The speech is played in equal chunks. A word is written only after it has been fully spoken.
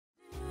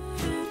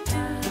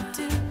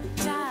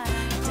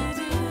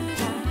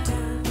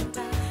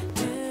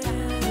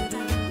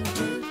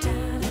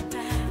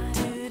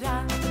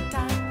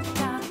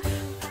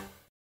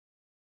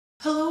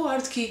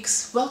art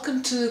geeks,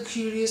 welcome to the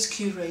Curious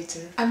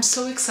Curator. I'm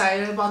so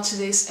excited about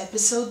today's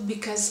episode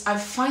because I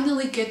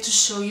finally get to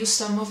show you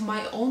some of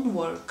my own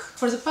work.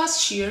 For the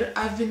past year,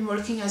 I've been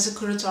working as a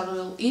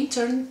curatorial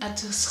intern at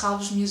the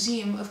Serralves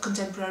Museum of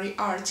Contemporary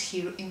Art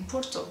here in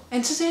Porto.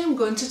 And today I'm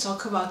going to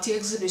talk about the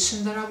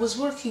exhibition that I was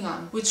working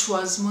on, which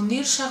was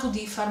Monir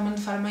Shahroudy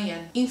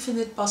Farmanfarmaian,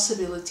 Infinite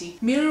Possibility,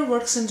 Mirror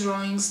Works and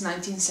Drawings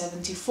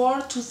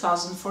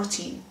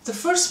 1974-2014. The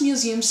first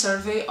museum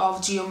survey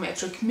of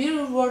geometric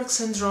mirror works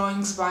and drawings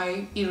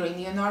by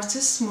Iranian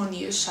artist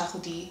Monir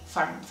Shahroudy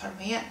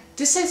Farmanfarmaian.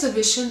 This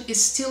exhibition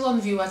is still on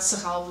view at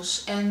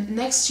Serralves, and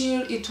next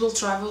year it will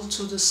travel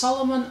to the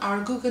Solomon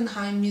R.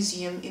 Guggenheim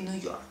Museum in New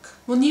York.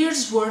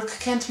 Monir's work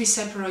can't be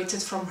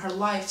separated from her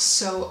life,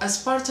 so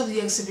as part of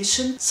the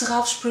exhibition,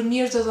 Serralves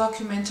premiered a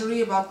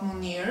documentary about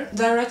Monir,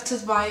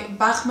 directed by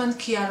Bahman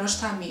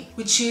Kiarostami,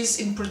 which is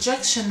in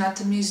projection at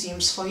the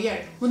museum's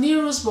foyer.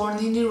 Monir was born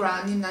in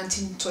Iran in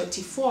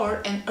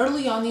 1924, and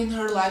early on in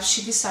her life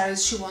she decided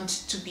she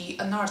wanted to be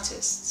an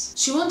artist.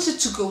 She wanted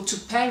to go to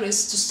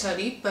Paris to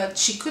study, but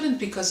she couldn't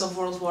because of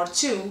World War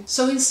II,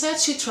 so instead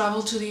she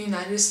traveled to the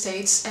United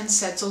States and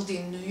settled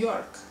in New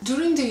York.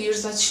 During the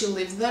years that she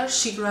lived there,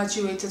 she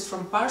graduated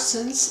from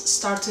Parsons,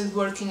 started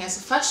working as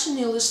a fashion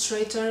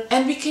illustrator,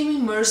 and became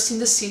immersed in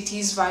the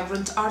city's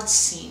vibrant art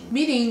scene,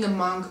 meeting,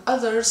 among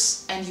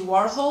others, Andy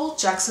Warhol,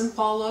 Jackson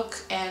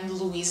Pollock, and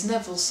Louise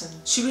Nevelson.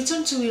 She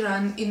returned to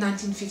Iran in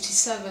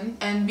 1957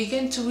 and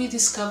began to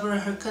rediscover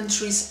her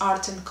country's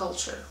art and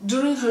culture.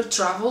 During her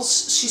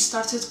travels, she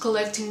started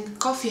collecting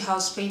coffee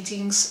house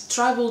paintings,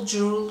 tribal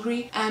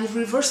jewelry, and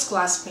reverse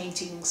glass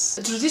paintings,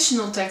 a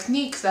traditional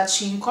technique that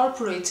she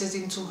incorporated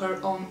into her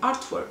own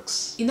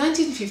artworks. In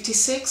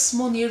 1956,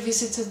 Monir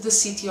visited the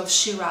city of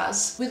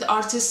Shiraz with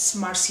artists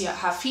Marcia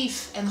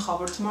Hafif and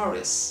Robert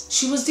Morris.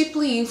 She was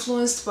deeply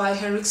influenced by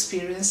her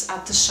experience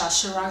at the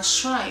Shasharagh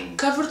shrine,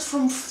 covered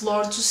from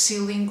floor to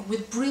ceiling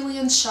with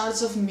brilliant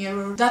shards of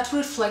mirror that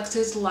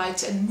reflected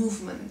light and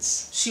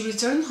movements. She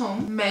returned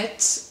home,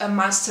 met a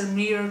master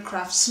mirror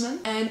craftsman,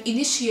 and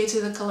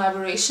initiated a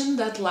collaboration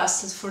that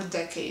lasted for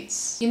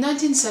decades. In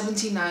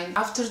 1979,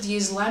 after the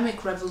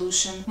Islamic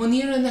Revolution,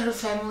 Monir and her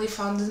family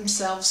found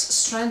themselves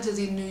stranded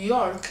in New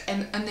York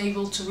and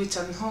unable to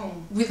return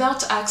home.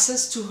 Without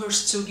access to her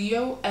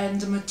studio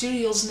and the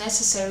materials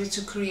necessary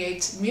to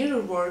create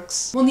mirror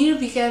works, Monir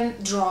began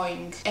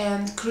drawing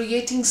and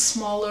creating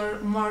smaller,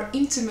 more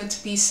intimate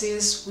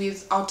pieces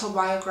with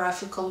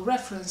autobiographical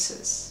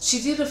references. She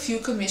did a few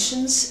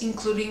commissions,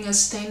 including a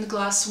stained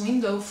glass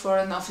window for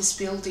an office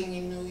building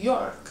in New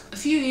York. A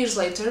few years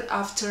later,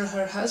 after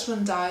her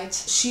husband died,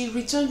 she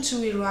returned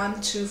to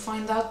Iran to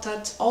find out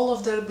that all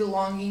of their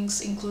belongings,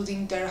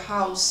 including their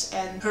house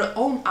and her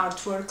own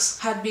artworks,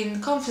 had been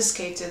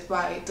confiscated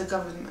by the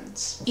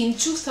government. In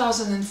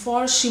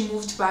 2004, she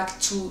moved back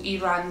to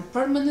Iran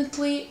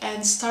permanently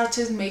and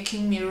started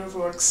making mirror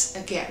works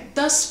again.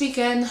 Thus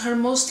began her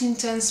most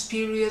intense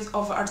period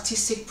of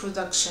artistic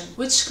production,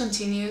 which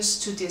continues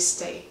to this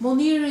day.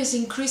 Monir is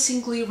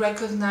increasingly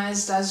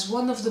recognized as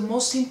one of the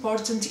most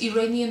important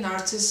Iranian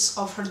artists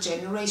of her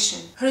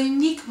generation. Her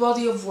unique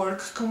body of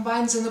work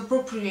combines an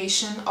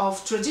appropriation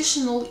of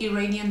traditional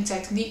Iranian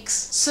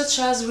techniques such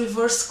as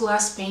reverse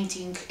glass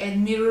painting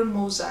and mirror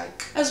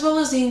mosaic, as well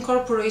as the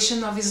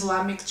incorporation of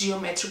Islamic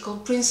geometrical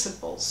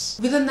principles,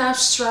 with an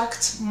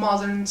abstract,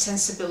 modern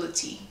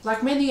sensibility.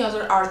 Like many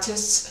other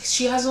artists,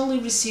 she has only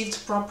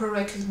received proper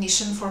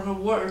recognition for her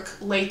work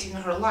late in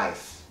her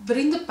life. But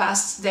in the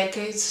past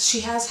decades, she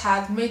has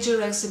had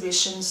major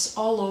exhibitions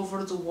all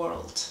over the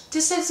world.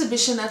 This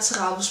exhibition at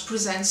Serralves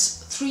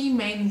presents three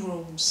main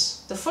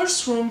rooms. The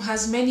first room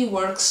has many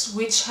works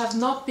which have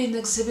not been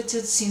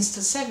exhibited since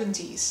the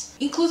 70s,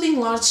 including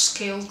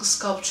large-scale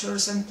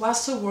sculptures and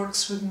plaster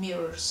works with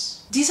mirrors.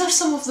 These are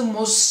some of the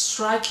most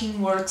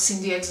striking works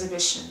in the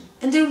exhibition,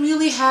 and they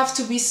really have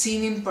to be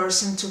seen in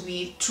person to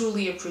be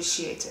truly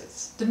appreciated.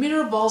 The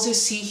mirror balls you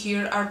see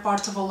here are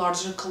part of a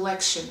larger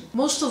collection,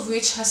 most of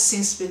which has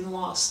since been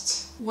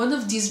lost. One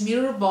of these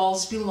mirror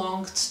balls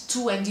belonged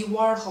to Andy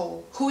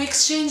Warhol, who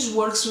exchanged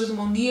works with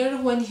Monir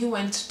when he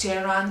went to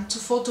Tehran to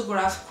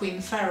photograph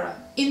Queen Farah.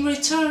 In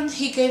return,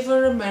 he gave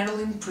her a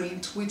Marilyn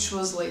print, which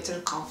was later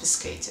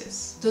confiscated.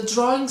 The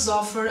drawings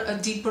offer a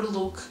deeper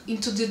look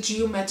into the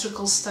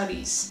geometrical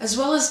studies, as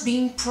well as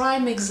being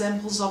prime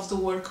examples of the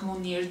work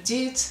Monir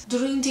did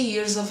during the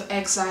years of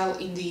exile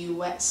in the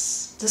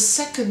US. The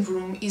second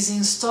room is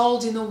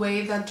installed in a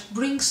way that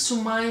brings to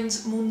mind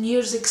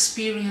Monir's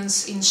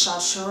experience in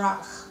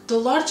Shasharagh. The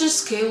larger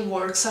scale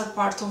works are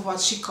part of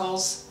what she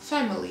calls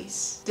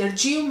families. Their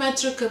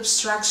geometric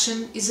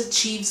abstraction is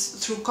achieved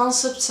through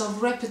concepts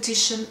of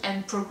repetition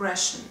and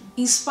progression,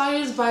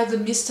 inspired by the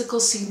mystical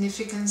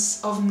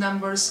significance of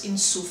numbers in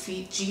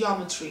Sufi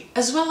geometry,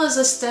 as well as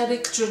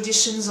aesthetic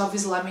traditions of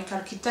Islamic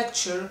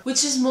architecture,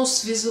 which is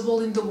most visible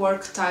in the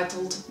work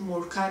titled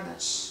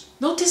Murkanash.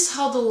 Notice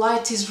how the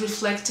light is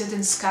reflected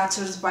and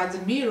scattered by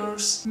the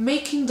mirrors,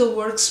 making the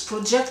works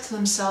project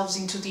themselves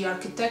into the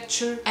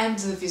architecture and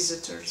the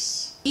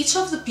visitors. Each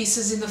of the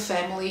pieces in the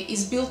family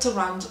is built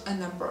around a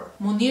number.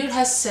 Monir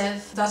has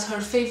said that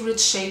her favorite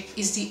shape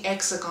is the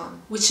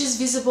hexagon, which is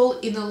visible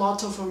in a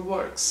lot of her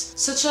works,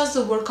 such as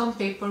the work on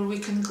paper we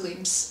can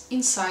glimpse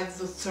inside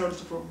the third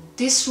room.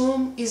 This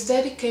room is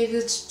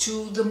dedicated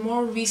to the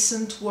more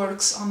recent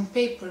works on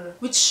paper,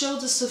 which show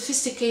the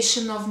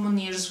sophistication of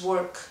Monir's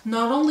work,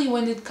 not only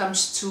when it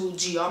comes to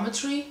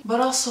geometry, but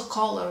also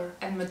color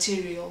and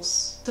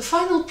materials. The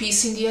final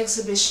piece in the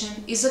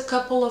exhibition is a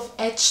couple of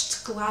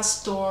etched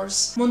glass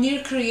doors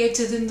Monir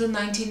created in the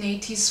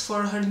 1980s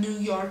for her New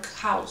York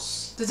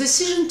house. The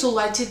decision to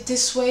light it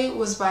this way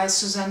was by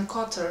Suzanne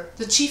Cotter,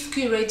 the chief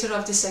curator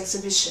of this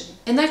exhibition,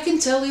 and I can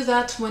tell you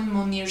that when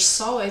Monir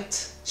saw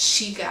it,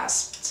 she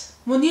gasped.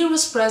 Monir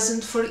was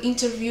present for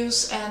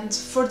interviews and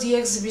for the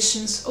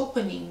exhibition's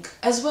opening,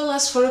 as well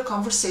as for a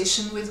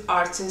conversation with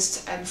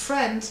artist and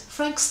friend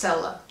Frank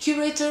Stella,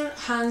 curator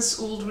Hans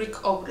Ulrich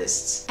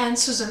Obrist, and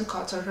Suzanne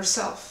Cotter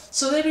herself.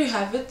 So there you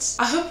have it.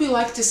 I hope you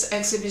liked this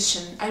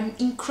exhibition. I'm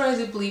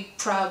incredibly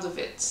proud of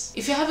it.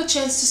 If you have a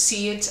chance to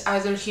see it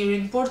either here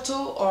in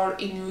Porto or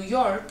in New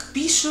York,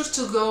 be sure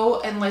to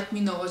go and let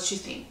me know what you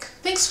think.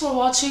 Thanks for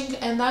watching,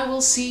 and I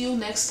will see you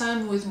next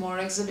time with more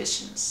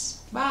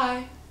exhibitions.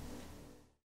 Bye!